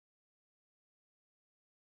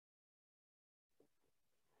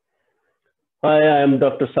Hi, I am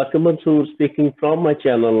Dr. Saqib speaking from my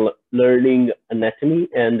channel Learning Anatomy,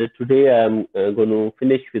 and today I am going to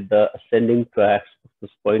finish with the ascending tracts of the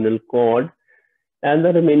spinal cord and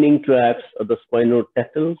the remaining tracts of the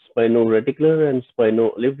spinotectal, spinoreticular, and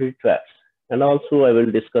spino-olivary tracts. And also I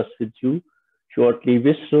will discuss with you shortly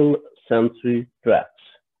visceral sensory tracts.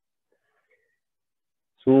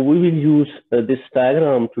 So we will use this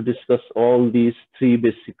diagram to discuss all these three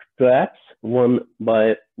basic tracts one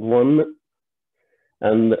by one,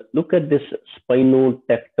 and look at this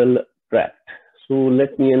spinotectal tract. So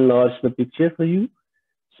let me enlarge the picture for you.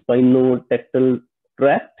 Spinotectal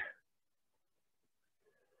tract.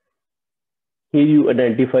 Here you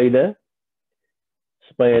identify the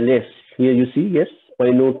spinous. Here you see, yes,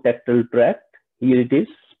 spinotectal tract. Here it is,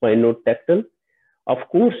 spinotectal. Of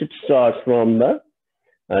course, it starts from the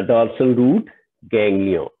dorsal root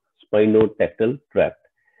ganglion, spinotectal tract,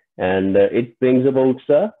 and it brings about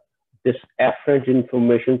this afferent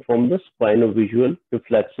information from the spino-visual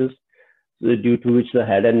reflexes, due to which the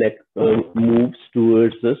head and neck moves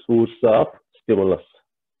towards the source of stimulus.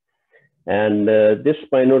 And this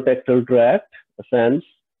spinotectal tract ascends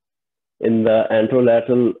in the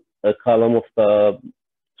anterolateral column of the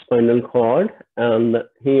spinal cord, and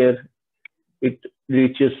here it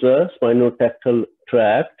reaches the spinotectal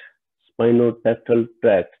tract. Spinotectal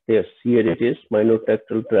tract. Yes, here it is,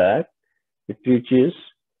 spinotectal tract. It reaches,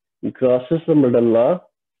 it crosses the medulla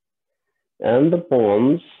and the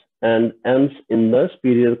pons and ends in the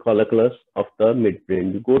superior colliculus of the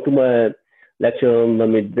midbrain. You go to my lecture on the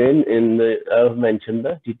midbrain, I have mentioned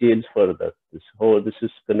the details further. How this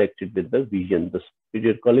is connected with the vision, the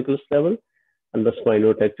superior colliculus level and the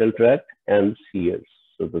spinotectal tract ends here.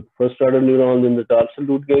 So the first order neurons in the dorsal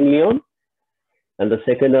root ganglion and the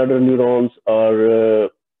second order neurons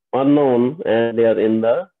are unknown, and they are in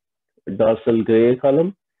the dorsal gray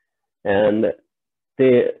column, and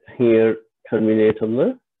they here terminate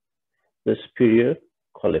on the superior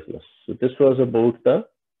colliculus. So this was about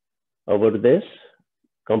this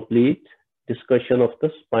complete discussion of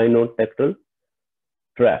the spinotectal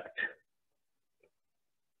tract.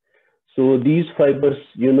 So these fibers,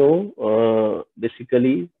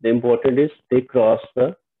 basically the important is they cross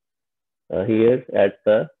the here at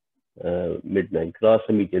the midline, cross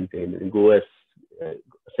the median plane and go as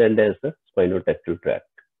ascend as the spinotectal tract.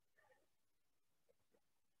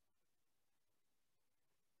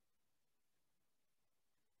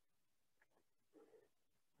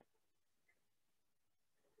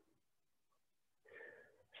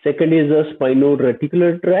 Second is the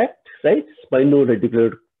spinoreticular tract, right?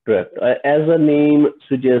 Spinoreticular tract. As the name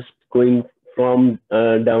suggests, going from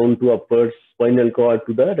down to upper spinal cord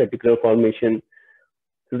to the reticular formation.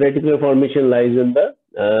 The reticular formation lies in the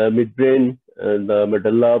midbrain, the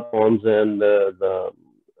medulla, pons, and the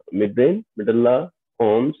midbrain, medulla,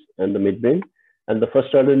 pons, and the midbrain. And the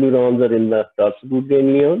first order neurons are in the dorsal root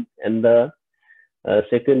ganglion, and the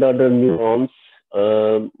second order neurons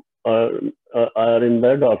are in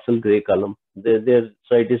the dorsal gray column. Their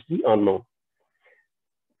site is the unknown,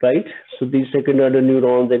 right? So these second order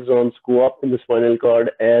neurons, axons, go up in the spinal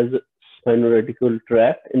cord as spinoreticular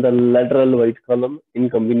tract in the lateral white column in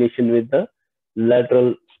combination with the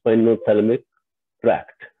lateral spinothalamic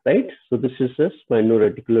tract, right? So this is the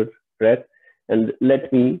spinoreticular tract, and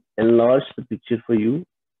let me enlarge the picture for you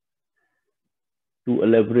to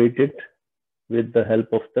elaborate it with the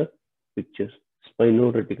help of the pictures.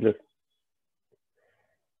 Spinoreticular.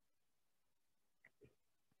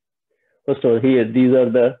 First of all, here these are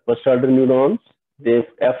the first order neurons. They have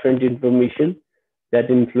afferent information that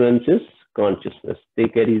influences consciousness. They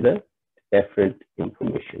carry the afferent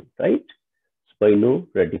information, right?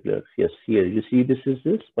 Spinoreticular. Yes, here you see this is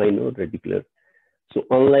the spinoreticular. So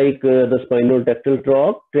unlike the spinotectal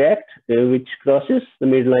tract, which crosses the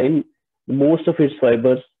midline, most of its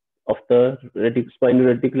fibers of the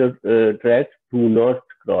spinoreticular tract do not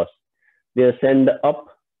cross. They ascend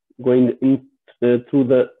up, going in through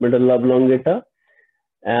the medulla oblongata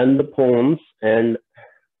and the pons, and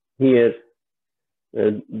here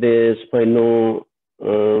the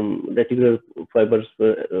spino-reticular fibers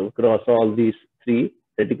cross all these three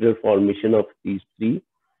reticular formation of these three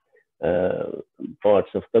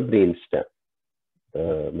parts of the brain stem: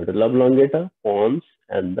 the medulla oblongata, pons,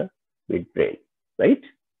 and the midbrain, right?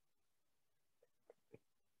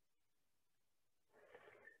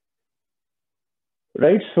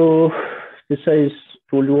 Right, so this I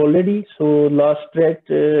told you already. So last tract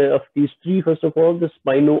of these three, first of all, the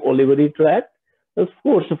Spino-olivary Tract. Of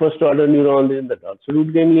course, the first order neurons in the dorsal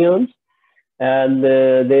root ganglions, and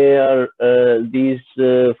they are these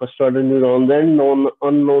first order neurons and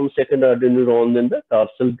unknown second order neurons in the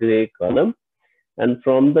dorsal gray column. And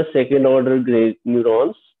from the second order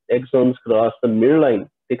neurons, axons cross the midline.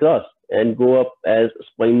 They cross and go up as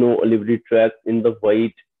Spino-olivary Tract in the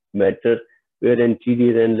white matter where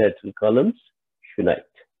anterior and lateral columns unite.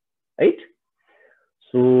 Right?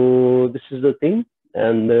 So this is the thing.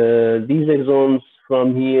 And these axons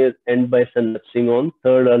from here end by synapsing on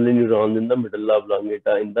third early neuron in the medulla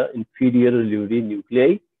oblongata in the inferior olivary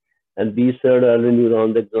nuclei. And these third early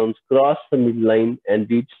neuron axons cross the midline and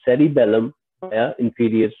reach cerebellum via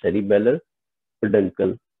inferior cerebellar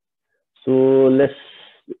peduncle. So let's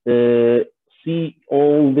see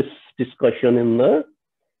all this discussion in the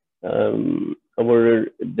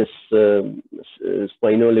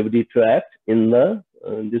Spino-olivary tract in the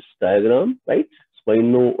this diagram, right?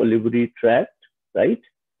 Spino-olivary tract, right?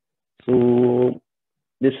 So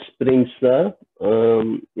this brings the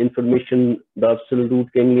information. Dorsal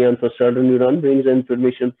root ganglion first order neuron brings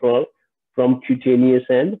information from cutaneous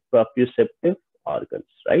and proprioceptive organs,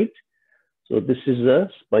 right? So this is the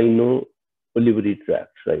Spino-olivary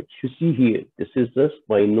tract, right? You see here, this is the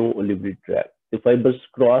Spino-olivary tract. The fibers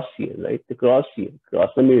cross here, right? They cross here,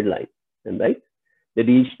 cross the midline, and right, they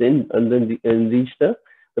reach then and then reach the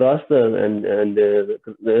cross the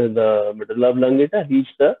medulla oblongata, reach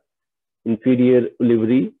the inferior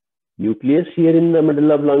olivary nucleus here in the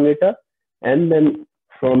medulla oblongata, and then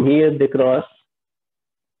from here they cross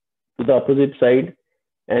to the opposite side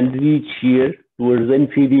and reach here towards the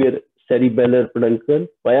inferior cerebellar peduncle.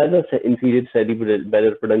 Via the inferior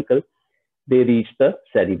cerebellar peduncle, they reach the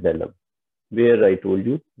cerebellum, where I told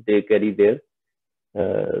you they carry their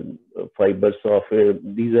fibers of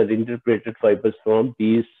these are interpreted fibers from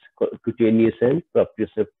these cutaneous and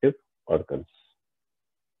proprioceptive organs.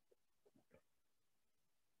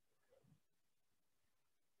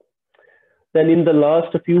 Then in the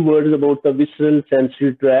last, a few words about the visceral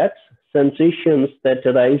sensory tracts. Sensations that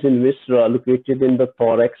arise in viscera located in the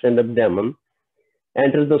thorax and abdomen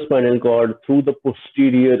enter the spinal cord through the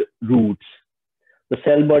posterior roots. The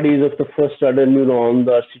cell bodies of the first order neurons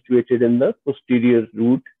are situated in the posterior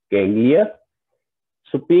root ganglia.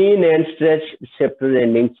 So pain and stretch receptor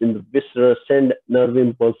endings in the viscera send nerve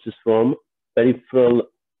impulses from peripheral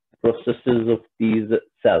processes of these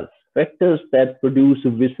cells. Factors that produce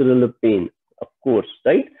visceral pain, of course,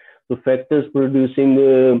 right? So factors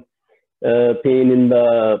producing pain in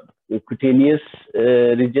the cutaneous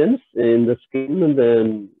regions, in the skin, and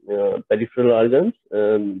the peripheral organs,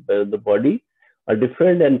 the body are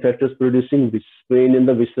different, and factors producing pain in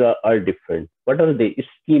the viscera are different. What are they?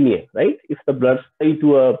 Ischemia, right? If the blood supply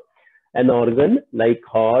to an organ like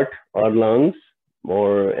heart or lungs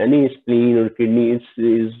or any spleen or kidney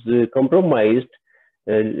is compromised,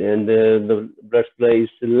 and the blood supply is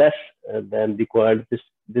less than required,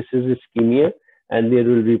 this is ischemia, and there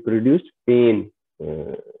will be produced pain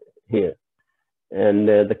here. And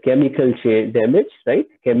the chemical damage, right?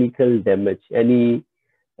 Chemical damage, any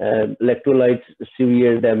electrolytes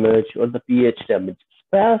severe damage, or the pH damage.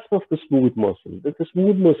 Spasm of the smooth muscle. The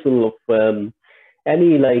smooth muscle of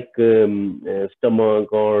any like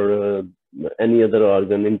stomach or any other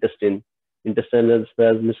organ, intestinal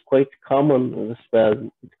spasm is quite common. The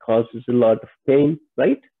spasm, it causes a lot of pain,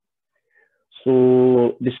 right?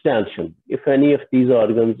 So distension. If any of these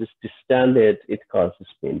organs is distended, it causes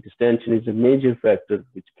pain. Distension is a major factor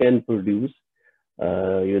which can produce,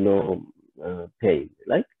 pain,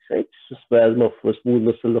 like right? So spasm of the smooth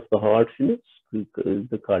muscle of the heart,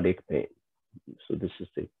 the cardiac pain. So this is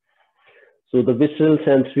it. So the visceral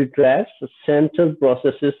sensory tracts, the central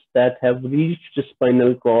processes that have reached the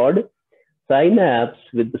spinal cord, synapse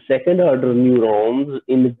with the second order neurons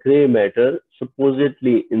in gray matter,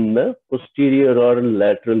 supposedly in the posterior or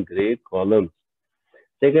lateral gray columns.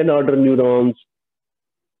 Second order neurons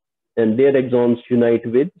and their axons unite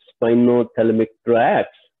with spinothalamic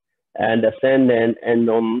tracts and ascend and end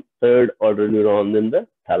on third order neuron in the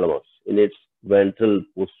thalamus in its ventral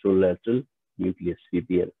posterolateral nucleus,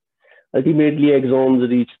 VPN. Ultimately, axons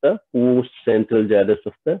reach the post-central gyrus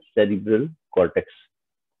of the cerebral cortex.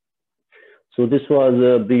 So this was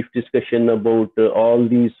a brief discussion about all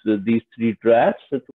these three tracts.